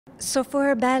So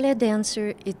for a ballet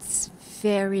dancer, it's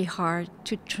very hard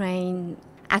to train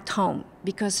at home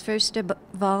because first of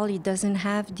all, it doesn't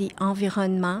have the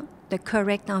environment, the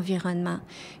correct environment.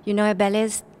 You know, a ballet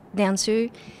dancer,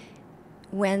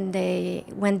 when they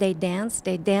dance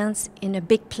in a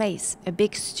big place, a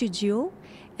big studio,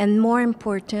 and more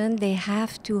important, they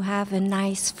have to have a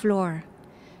nice floor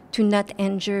to not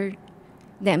injure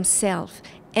themselves.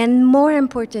 And more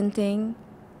important thing,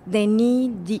 they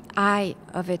need the eye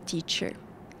of a teacher.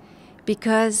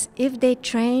 Because if they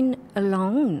train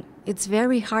alone, it's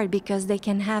very hard because they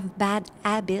can have bad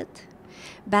habit.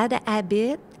 Bad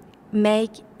habit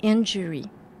make injury.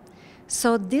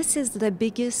 So this is the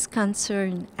biggest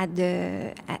concern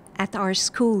at our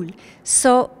school.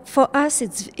 So for us,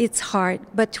 it's hard,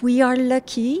 but we are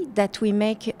lucky that we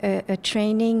make a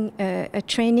training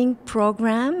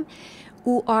program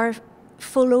who are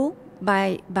followed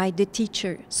by the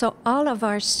teacher. So all of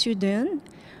our students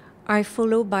are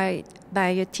followed by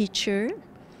a teacher,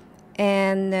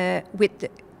 and with,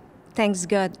 thanks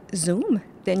God, Zoom,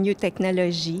 the new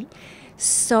technology.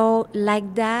 So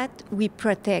like that, we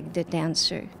protect the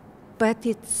dancer. But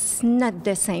it's not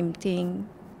the same thing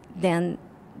than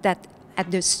that at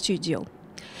the studio.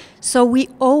 So we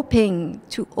hoping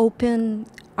to open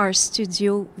our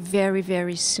studio very,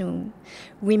 very soon.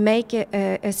 We make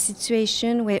a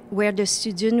situation where the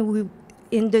student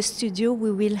in the studio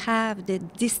we will have the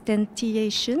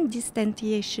distantiation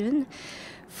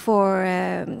for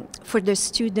the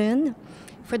student.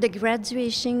 For the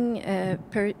graduation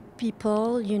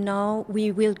people, you know,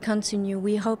 we will continue.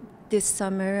 We hope this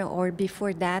summer or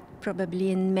before that,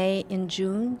 probably in May, in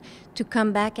June, to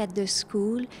come back at the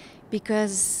school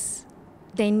because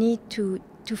they need to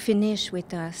finish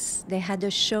with us. They had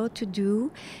a show to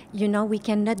do. You know, we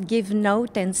cannot give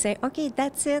note and say, okay,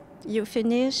 that's it, you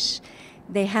finish.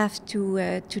 They have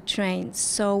to train.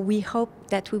 So we hope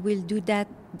that we will do that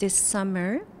this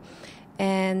summer,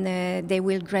 and they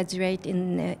will graduate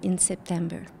in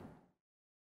September.